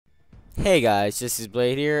Hey guys,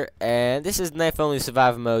 JustTheBlade here, and this is Knife Only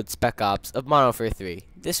Survival Mode Spec Ops of Modern Warfare 3.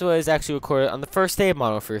 This was actually recorded on the first day of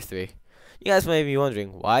Modern Warfare 3. You guys may be wondering,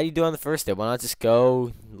 why do you do it on the first day? Why not just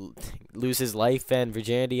go lose his life and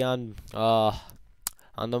virginity on the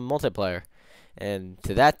multiplayer? And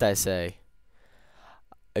to that I say,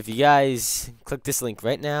 if you guys click this link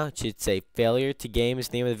right now, it should say failure to game is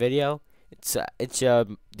the name of the video. It's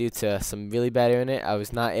due to some really bad internet. I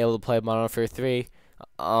was not able to play Modern Warfare 3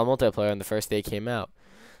 multiplayer on the first day it came out.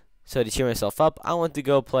 So to cheer myself up, I went to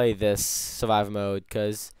go play this survival mode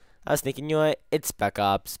because I was thinking, you know what, it's Spec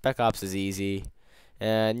Ops. Spec Ops is easy,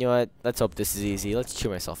 and you know what, let's hope this is easy. Let's cheer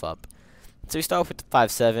myself up. So we start off with the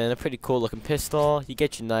 5.7, a pretty cool looking pistol. You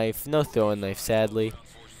get your knife, no throwing knife sadly,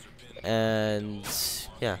 and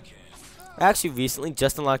yeah. I actually recently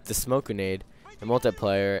just unlocked the smoke grenade in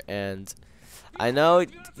multiplayer, and I know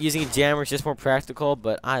using a jammer is just more practical,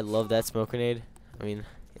 but I love that smoke grenade. I mean,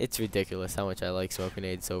 it's ridiculous how much I like smoke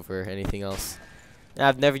grenades over anything else. Now,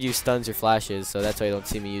 I've never used stuns or flashes, so that's why you don't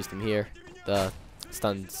see me use them here. The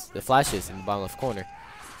stuns, the flashes in the bottom left corner.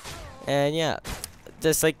 And yeah,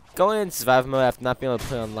 just like going in survival mode after not being able to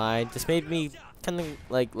play online just made me kind of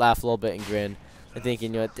like laugh a little bit and grin. And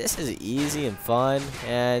thinking, you know what, this is easy and fun,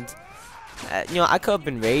 and you know, I could have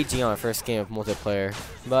been raging on my first game of multiplayer,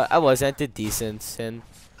 but I wasn't. I did decent, and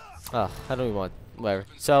I don't even want. Whatever.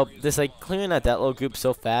 So just like clearing out that little group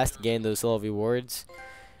so fast, getting those little rewards,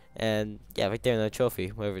 and yeah, right there in the trophy,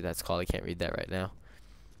 whatever that's called, I can't read that right now.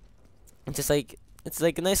 It's just like it's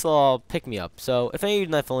like a nice little pick me up. So if any of you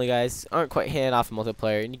knife only guys aren't quite hitting off in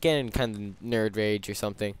multiplayer and you're getting kind of nerd rage or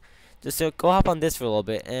something, just go hop on this for a little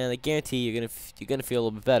bit, and I guarantee you're gonna feel a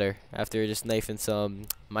little bit better after just knifing some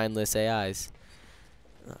mindless AIs.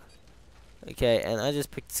 Okay, and I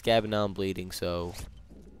just picked the scab and now I'm bleeding, so.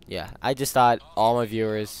 Yeah, I just thought all my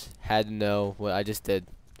viewers had to know what I just did.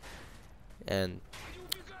 And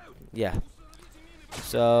yeah.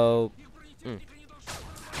 So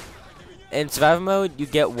in survival mode you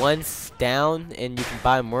get one down and you can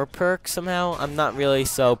buy more perks somehow. I'm not really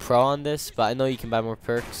so pro on this, but I know you can buy more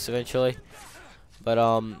perks eventually. But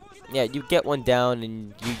yeah, you get one down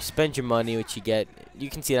and you spend your money, which you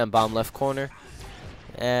can see it on bottom left corner.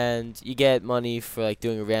 And you get money for like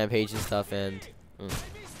doing a rampage and stuff, and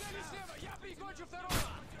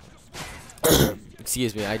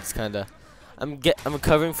excuse me, I just kinda I'm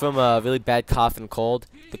recovering from a really bad cough and cold.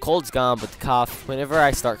 The cold's gone, but the cough, whenever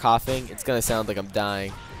I start coughing, it's gonna sound like I'm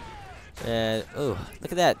dying. And ooh,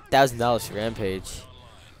 look at that, $1,000 for rampage.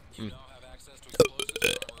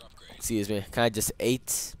 Excuse me, kinda just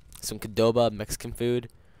ate some Qdoba Mexican food,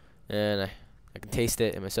 and I can taste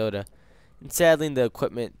it in my soda. And sadly in the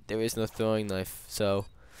equipment there is no throwing knife, so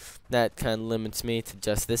that kinda limits me to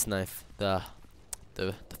just this knife, the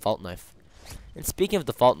default knife. And speaking of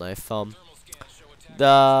default knife, I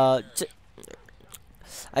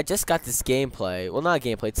just got this gameplay. Well, not a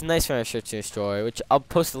gameplay. It's a nice round of search and destroy, which I'll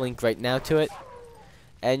post a link right now to it,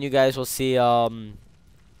 and you guys will see.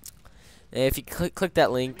 If you click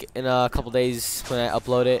that link in a couple days when I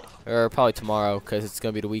upload it, or probably tomorrow, because it's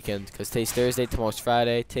gonna be the weekend. Because today's Thursday, tomorrow's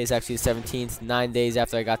Friday. Today's actually the 17th, 9 days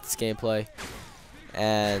after I got this gameplay,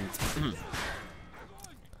 and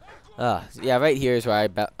yeah, right here is where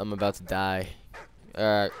I'm about to die.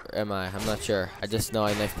 Or am I? I'm not sure. I just know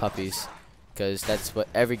I knife puppies, because that's what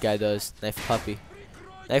every guy does. Knife a puppy.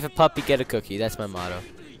 Knife a puppy, get a cookie. That's my motto.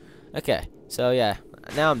 Okay, so yeah,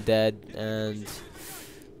 now I'm dead, and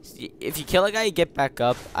if you kill a guy, you get back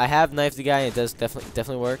up. I have knifed the guy, and it does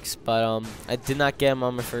definitely works, but I did not get him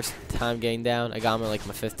on my first time getting down. I got him on like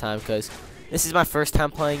my 5th time, because this is my first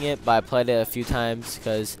time playing it, but I played it a few times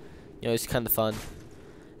because you know it's kind of fun.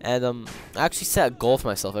 And I actually set a goal for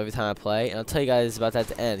myself every time I play, and I'll tell you guys about that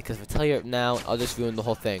at the end, because if I tell you it now, I'll just ruin the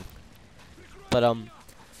whole thing. But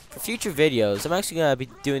for future videos, I'm actually gonna be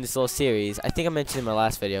doing this little series. I think I mentioned in my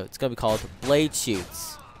last video. It's gonna be called Blade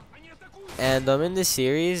Shoots. And in this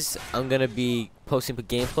series, I'm gonna be posting up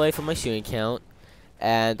gameplay from my shooting account.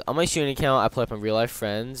 And on my shooting account, I play with my real life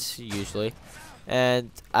friends usually. And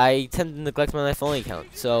I tend to neglect my knife only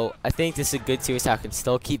account, so I think this is a good series how I can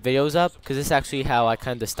still keep videos up, because this is actually how I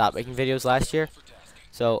kind of stopped making videos last year.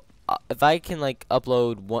 So if I can like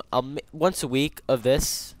upload once a week of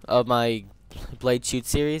my Blade Shoot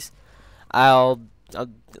series, I'll at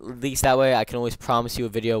least that way I can always promise you a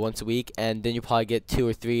video once a week, and then you'll probably get 2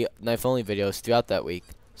 or 3 knife only videos throughout that week.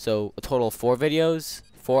 So a total of 4 videos,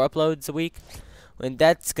 4 uploads a week. And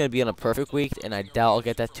that's going to be on a perfect week, and I doubt I'll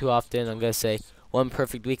get that too often. I'm going to say 1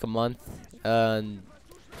 perfect week a month. You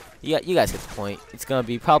guys get the point. It's going to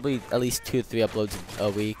be probably at least 2 to 3 uploads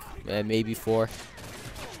a week, and maybe 4.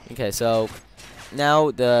 Okay, so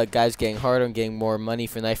now the guy's getting harder and getting more money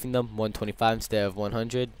for knifing them, 125 instead of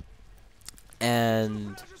 100.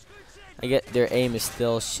 And I get their aim is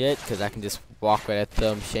still shit because I can just walk right at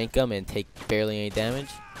them, shank them, and take barely any damage.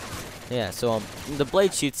 Yeah, so the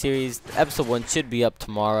Blade Shoot series, episode 1 should be up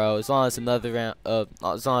tomorrow, as long as another round,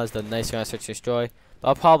 as long as the nice round search destroy. But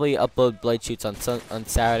I'll probably upload Blade Shoots on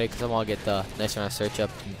Saturday because I want to get the nice round search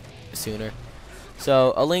up sooner.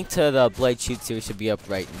 So a link to the Blade Shoot series should be up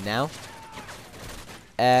right now.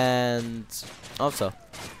 And also,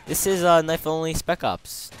 this is Knife Only Spec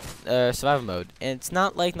Ops survival mode, and it's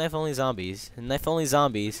not like Knife Only Zombies. In Knife Only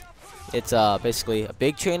Zombies, it's basically a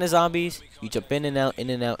big train of zombies. You jump in and out, in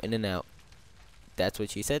and out, in and out. That's what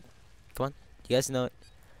she said. Come on, you guys know it.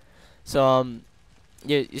 So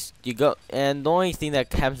you go, and the only thing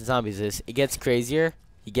that happens in zombies is it gets crazier.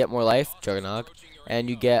 You get more life, Juggernog, and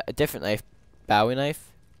you get a different knife, Bowie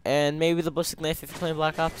knife, and maybe the ballistic knife if you're playing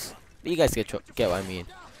Black Ops. But you guys get what I mean.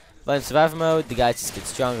 But in survival mode, the guys just get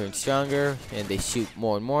stronger and stronger, and they shoot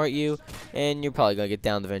more and more at you, and you're probably gonna get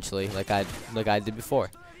downed eventually, like I did before.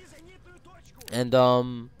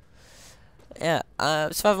 And yeah,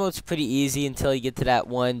 survival mode's pretty easy until you get to that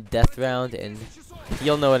one death round, and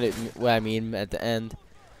you'll know what I mean at the end.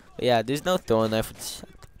 But yeah, there's no throwing knife, which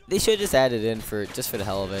they should just add it in just for the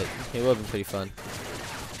hell of it. It would have been pretty fun.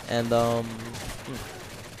 And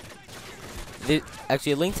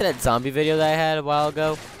actually, a link to that zombie video that I had a while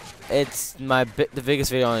ago. It's the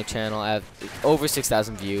biggest video on the channel. I have over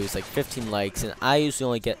 6,000 views, like 15 likes, and I usually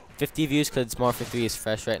only get 50 views because it's Modern Warfare 3 is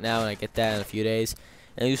fresh right now, and I get that in a few days.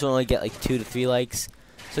 And I usually only get like 2 to 3 likes.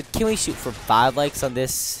 So can we shoot for 5 likes on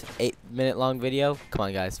this 8-minute long video? Come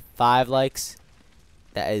on, guys, 5 likes.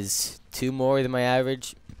 That is 2 more than my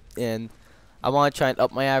average, and I want to try and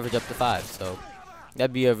up my average up to 5. So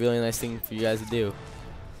that'd be a really nice thing for you guys to do.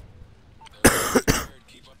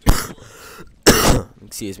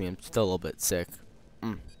 Excuse me, I'm still a little bit sick.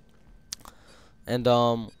 And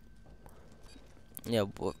yeah,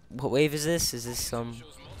 what wave is this? Is this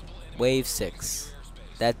wave 6?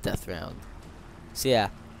 That death round. So yeah,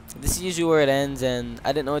 this is usually where it ends, and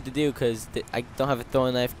I didn't know what to do because I don't have a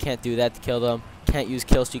throwing knife. Can't do that to kill them. Can't use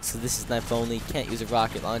kill streaks because this is knife only. Can't use a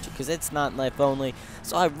rocket launcher because it's not knife only.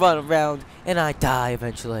 So I run around and I die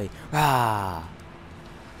eventually. Rah!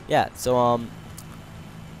 Yeah. So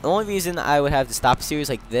the only reason I would have to stop a series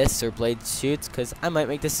like this or Blade Shoots, because I might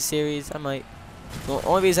make this a series. I might. The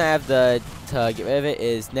only reason I have to get rid of it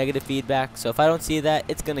is negative feedback. So if I don't see that,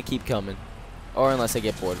 it's gonna keep coming, or unless I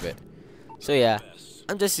get bored of it. So yeah,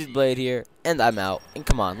 I'm JustTheBlade here, and I'm out. And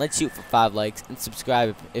come on, let's shoot for 5 likes and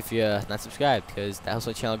subscribe if you're not subscribed, because that helps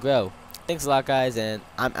my channel grow. Thanks a lot, guys, and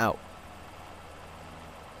I'm out.